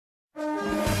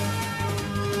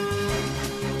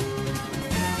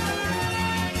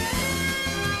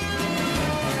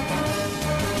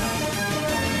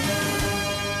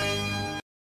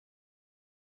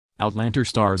Outlander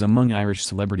stars among Irish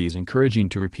celebrities encouraging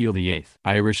to repeal the Eighth.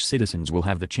 Irish citizens will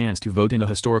have the chance to vote in a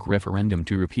historic referendum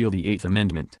to repeal the Eighth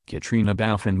Amendment. Katrina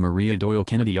Balfe and Maria Doyle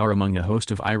Kennedy are among a host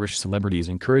of Irish celebrities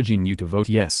encouraging you to vote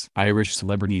yes. Irish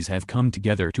celebrities have come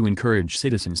together to encourage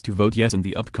citizens to vote yes in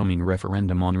the upcoming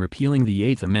referendum on repealing the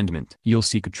Eighth Amendment. You'll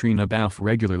see Katrina Balfe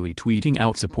regularly tweeting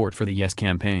out support for the Yes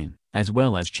campaign, as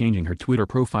well as changing her Twitter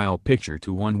profile picture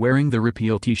to one wearing the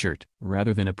repeal t-shirt,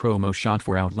 rather than a promo shot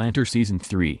for Outlander Season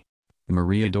 3.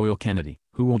 Maria Doyle Kennedy,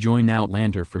 who will join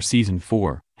Outlander for Season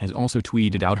 4, has also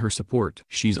tweeted out her support.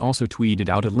 She's also tweeted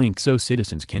out a link so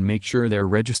citizens can make sure they're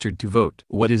registered to vote.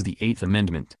 What is the Eighth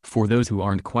Amendment? For those who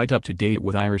aren't quite up to date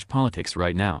with Irish politics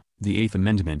right now, the Eighth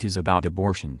Amendment is about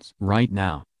abortions. Right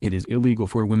now, it is illegal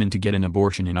for women to get an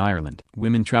abortion in Ireland.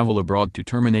 Women travel abroad to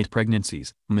terminate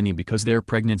pregnancies, many because their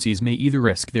pregnancies may either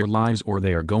risk their lives or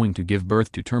they are going to give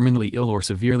birth to terminally ill or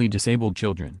severely disabled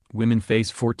children. Women face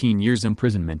 14 years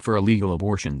imprisonment for illegal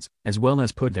abortions, as well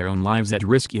as put their own lives at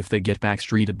risk if they get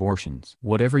backstreet abortions.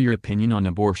 Whatever your opinion on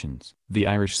abortions, the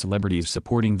Irish celebrities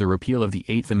supporting the repeal of the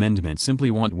Eighth Amendment simply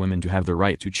want women to have the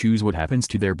right to choose what happens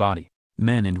to their body.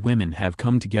 Men and women have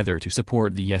come together to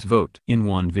support the yes vote. In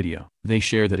one video, they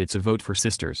share that it's a vote for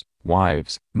sisters,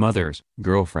 wives, mothers,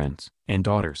 girlfriends, and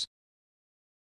daughters.